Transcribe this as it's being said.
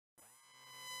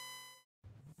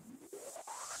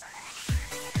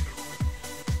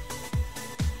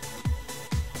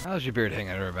How's your beard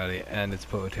hanging, everybody? And it's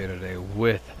Potato Day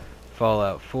with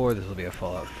Fallout 4. This will be a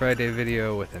Fallout Friday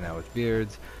video with and out with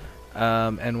beards.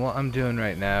 And what I'm doing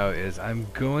right now is I'm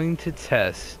going to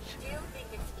test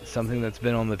something that's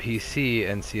been on the PC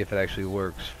and see if it actually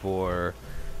works for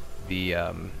the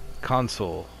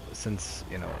console, since,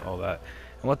 you know, all that.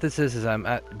 And what this is I'm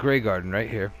at Grey Garden right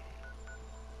here.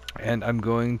 And I'm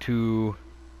going to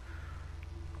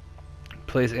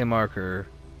place a marker.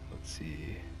 Let's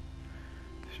see.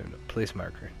 Place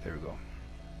marker. There we go.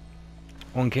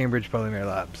 On Cambridge Polymer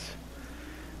Labs.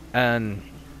 And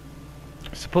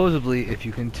supposedly, if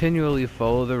you continually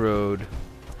follow the road,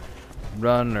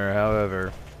 run or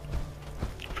however,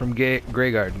 from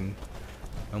Grey Garden,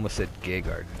 I almost said Gay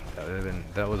Garden.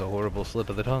 That was a horrible slip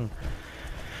of the tongue.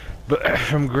 But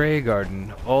from Grey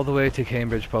Garden all the way to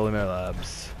Cambridge Polymer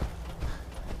Labs,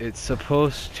 it's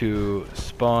supposed to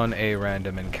spawn a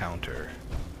random encounter.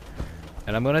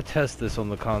 And I'm going to test this on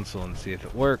the console and see if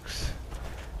it works.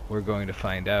 We're going to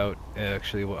find out.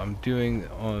 Actually, what I'm doing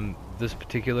on this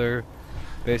particular,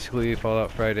 basically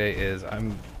Fallout Friday, is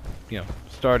I'm,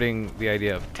 starting the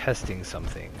idea of testing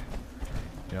something.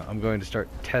 I'm going to start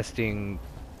testing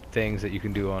things that you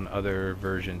can do on other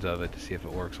versions of it to see if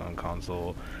it works on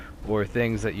console, or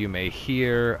things that you may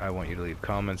hear. I want you to leave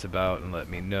comments about and let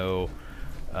me know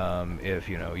if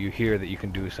you hear that you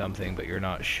can do something but you're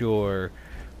not sure.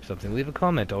 Something, leave a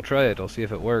comment. I'll try it. I'll see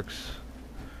if it works,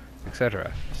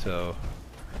 etc. So,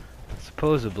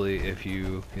 supposedly, if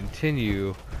you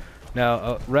continue...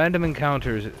 Now, random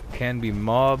encounters can be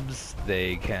mobs,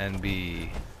 they can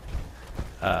be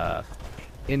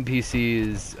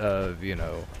NPCs of,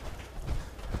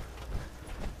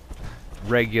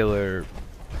 regular,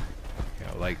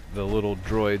 like the little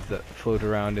droids that float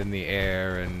around in the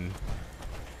air and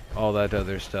all that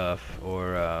other stuff,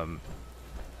 or,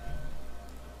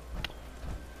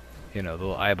 the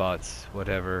little iBots,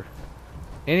 whatever.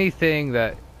 Anything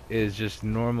that is just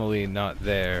normally not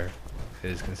there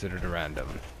is considered a random.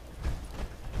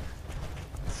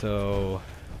 So,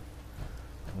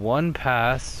 one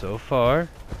pass so far,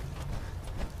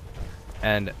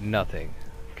 and nothing.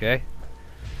 Okay?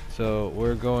 So,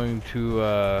 we're going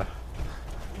to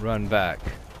run back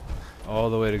all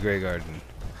the way to Grey Garden.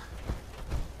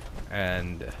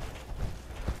 And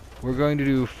we're going to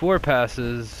do 4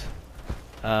 passes.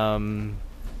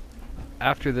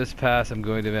 After this pass,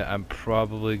 I'm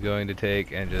probably going to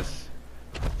take and just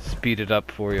speed it up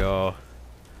for y'all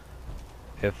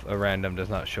if a random does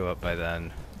not show up by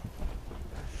then.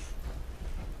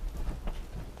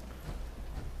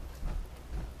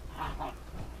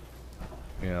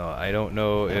 I don't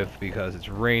know if, because it's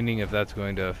raining, if that's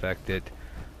going to affect it.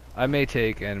 I may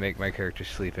take and make my character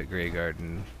sleep at Grey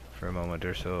Garden for a moment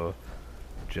or so,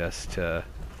 just to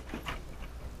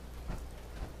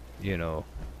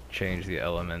change the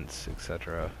elements,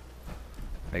 etc.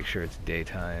 Make sure it's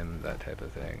daytime, that type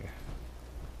of thing.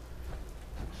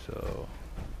 So,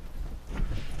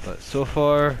 but so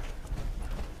far,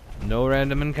 no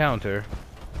random encounter.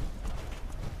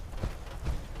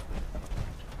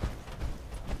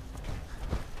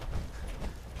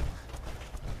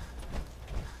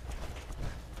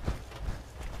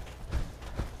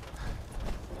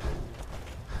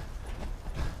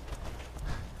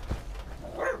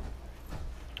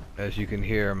 As you can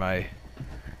hear, my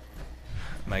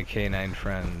canine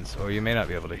friends, or you may not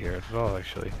be able to hear it at all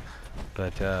actually,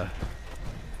 but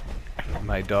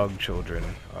my dog children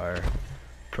are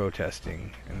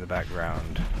protesting in the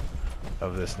background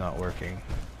of this not working.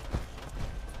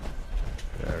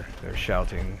 They're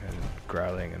shouting and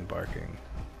growling and barking.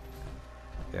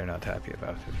 They're not happy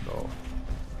about it at all.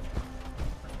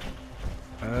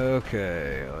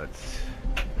 Okay, let's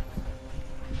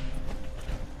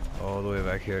all the way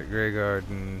back here at Grey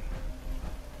Garden.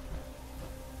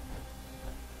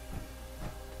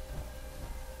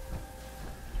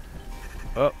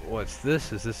 Oh, what's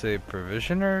this? Is this a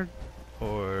provisioner?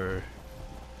 Or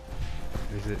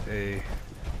is it a...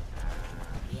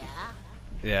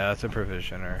 Yeah, that's a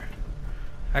provisioner.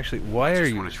 Actually, why are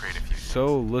you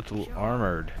so little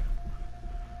armored?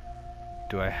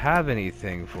 Do I have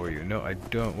anything for you? No, I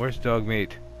don't. Where's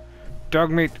Dogmeat?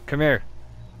 Dogmeat, come here!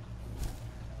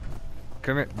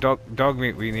 Come here,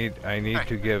 Dogmeat. I need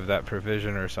to give that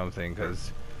provisioner something,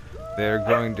 because they're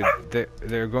going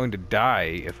to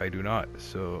die if I do not.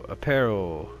 So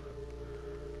apparel.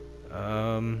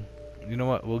 You know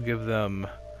what? We'll give them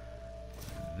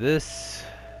this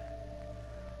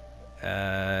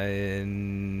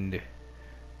and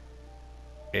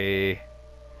a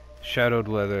shadowed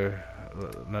leather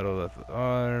metal left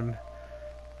arm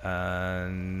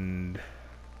and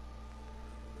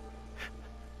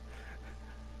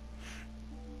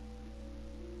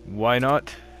Why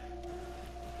not?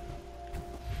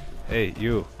 Hey,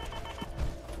 you.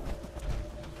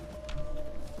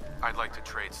 I'd like to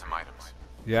trade some items.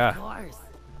 Yeah. Of course.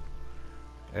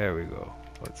 There we go.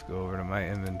 Let's go over to my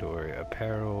inventory.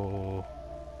 Apparel.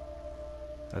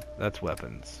 That's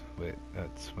weapons. Wait,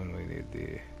 that's when we need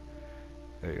the...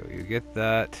 There you go. You get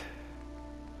that.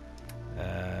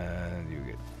 And you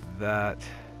get that.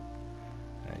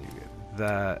 And you get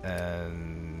that.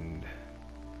 And...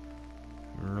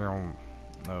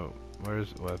 No.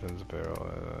 Where's weapons, apparel,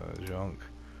 junk?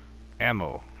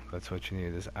 Ammo. That's what you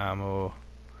need is ammo.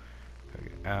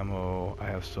 Okay, ammo. I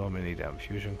have so many damn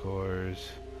fusion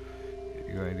cores.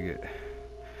 You're going to get...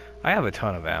 I have a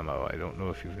ton of ammo. I don't know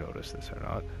if you've noticed this or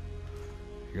not.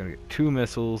 You're going to get 2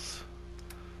 missiles.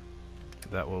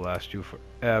 That will last you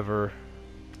forever.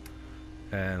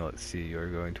 And let's see,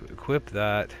 you're going to equip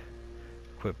that.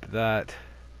 Equip that.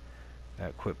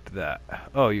 Equip that.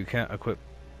 Oh, you can't equip...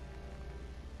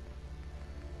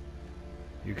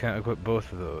 You can't equip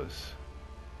both of those.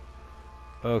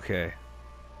 Okay.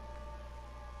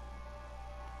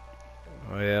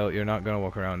 Well, you're not gonna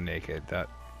walk around naked.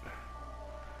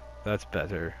 That's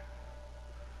better.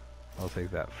 I'll take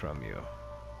that from you.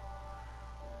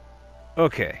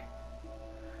 Okay.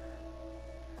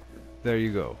 There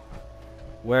you go.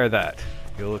 Wear that.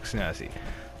 You'll look snazzy.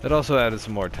 That also added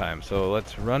some more time, so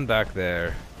let's run back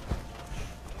there.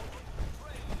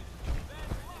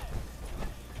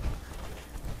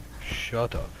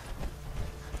 Shut up.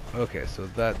 Okay, so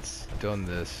that's done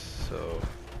this, so...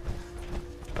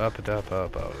 We're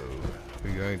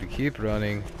going to keep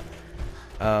running.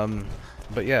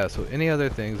 But yeah, so any other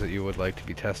things that you would like to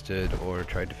be tested or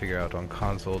tried to figure out on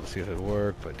console to see if it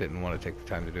worked, but didn't want to take the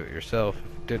time to do it yourself, if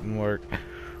it didn't work,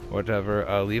 whatever,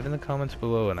 leave in the comments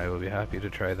below and I will be happy to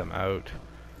try them out.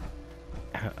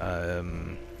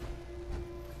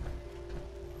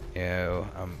 Yeah,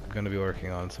 I'm going to be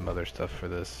working on some other stuff for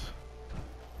this.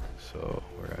 So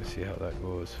we're going to see how that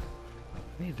goes.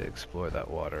 I need to explore that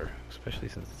water, especially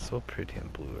since it's so pretty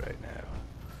and blue right now.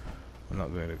 I'm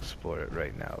not going to explore it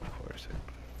right now, of course.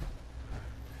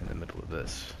 In the middle of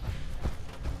this.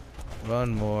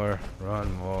 Run more,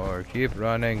 keep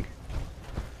running.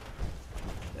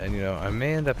 And you know, I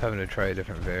may end up having to try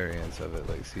different variants of it,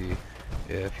 like see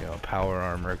if, you know, power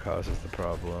armor causes the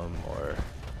problem, or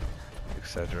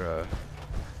etc.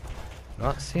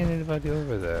 Not seeing anybody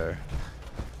over there.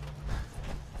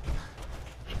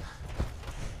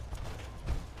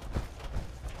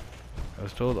 I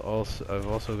was told also, I've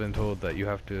also been told that you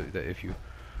have to, that if you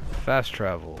fast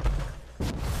travel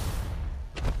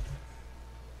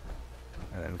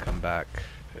and then come back,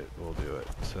 it will do it,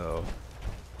 so.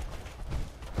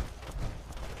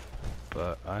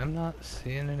 But I'm not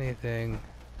seeing anything.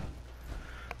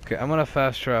 Okay, I'm gonna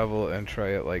fast travel and try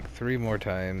it like 3 more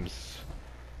times.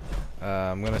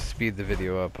 I'm gonna speed the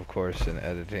video up, of course, in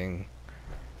editing.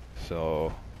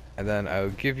 So, and then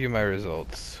I'll give you my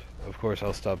results. Of course,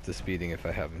 I'll stop the speeding if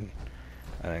I have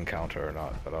an encounter or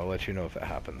not, but I'll let you know if it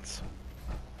happens.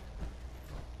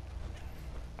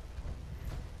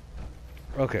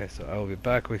 Okay, so I will be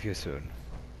back with you soon.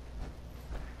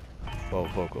 Well,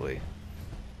 vocally.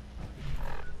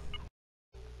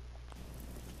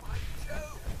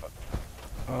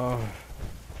 Oh,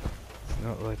 it's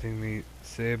not letting me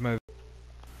save my...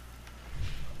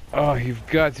 Oh, you've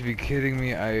got to be kidding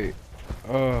me.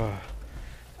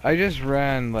 I just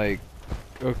ran like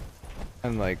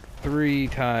 3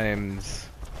 times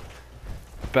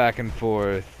back and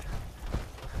forth,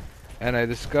 and I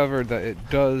discovered that it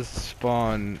does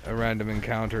spawn a random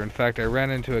encounter. In fact, I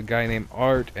ran into a guy named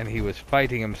Art and he was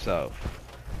fighting himself.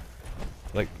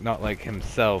 Like, not like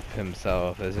himself,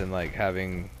 as in like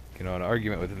having, you know, an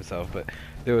argument with himself, but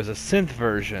there was a synth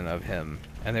version of him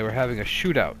and they were having a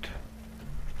shootout.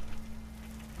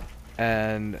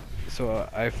 And so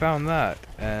I found that,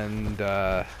 and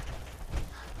but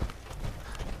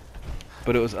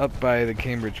it was up by the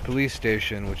Cambridge police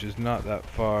station, which is not that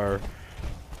far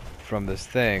from this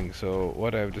thing. So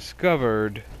what I've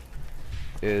discovered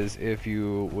is if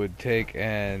you would take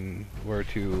and were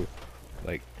to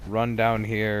like run down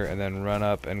here and then run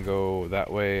up and go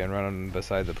that way and run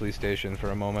beside the police station for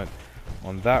a moment,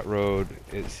 on that road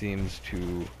it seems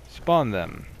to spawn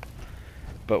them.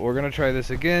 But we're gonna try this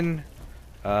again.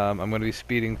 I'm going to be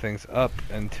speeding things up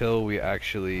until we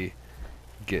actually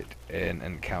get an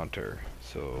encounter.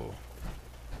 So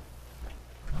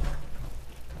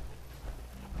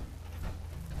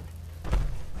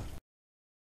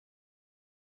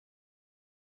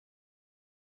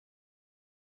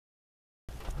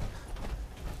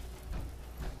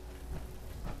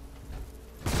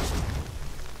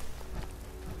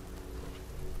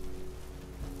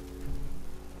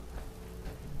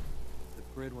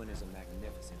Fridwin is a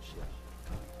magnificent ship.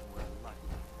 We're lucky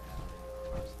to have it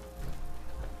in our arsenal.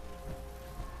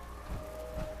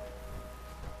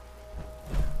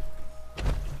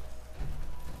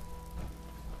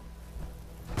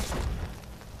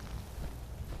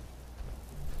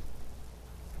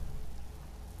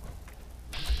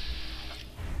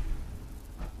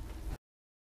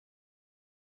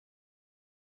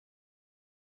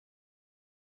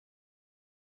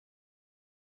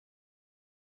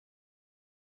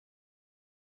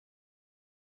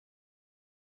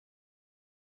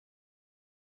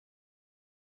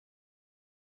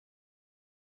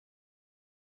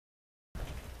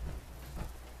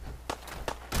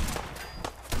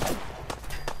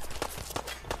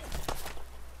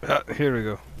 Here we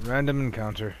go. Random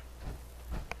encounter.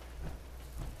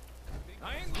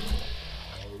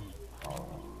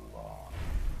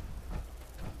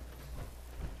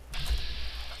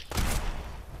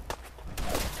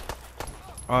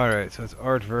 Alright, so it's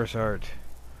art versus art.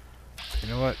 You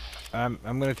know what? I'm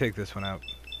gonna take this one out.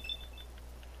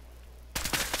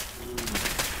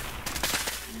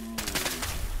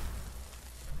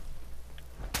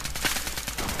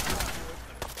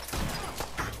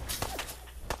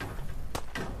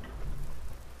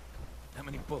 How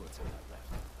many bullets have I left?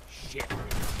 Shit.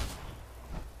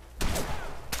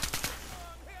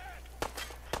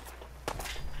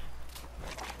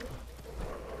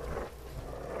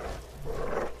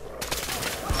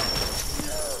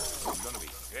 I'm gonna be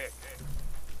sick.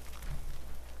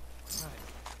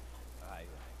 Right.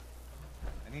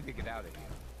 I need to get out of here.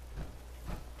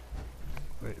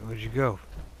 Wait, where'd you go?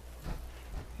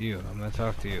 You, I'm gonna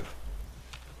talk to you.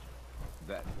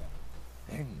 That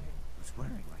thing was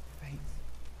wearing my face.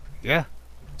 Yeah?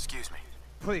 Excuse me.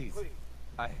 Please.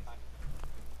 I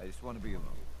just want to be alone.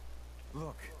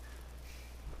 Look.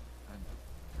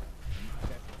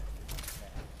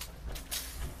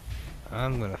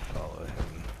 I'm gonna follow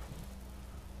him.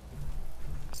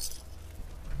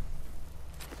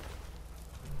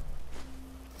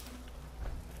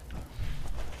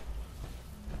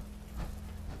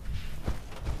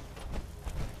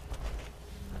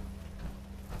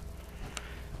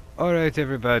 Alright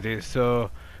everybody,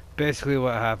 so basically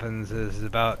what happens is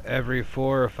about every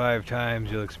 4 or 5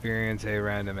 times you'll experience a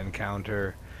random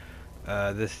encounter.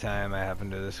 This time I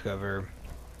happened to discover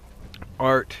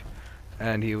Art,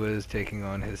 and he was taking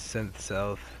on his synth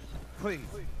self. Please.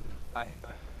 I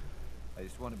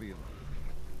just want to be alone.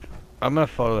 I'm gonna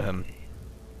follow him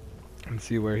and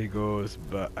see where he goes,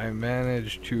 but I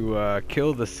managed to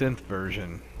kill the synth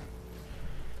version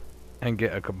and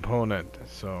get a component,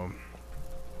 so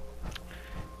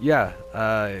yeah,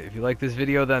 if you like this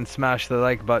video then smash the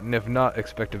like button. If not,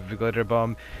 expect a glitter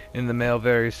bomb in the mail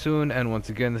very soon, and once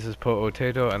again this is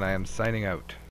Potato and I am signing out.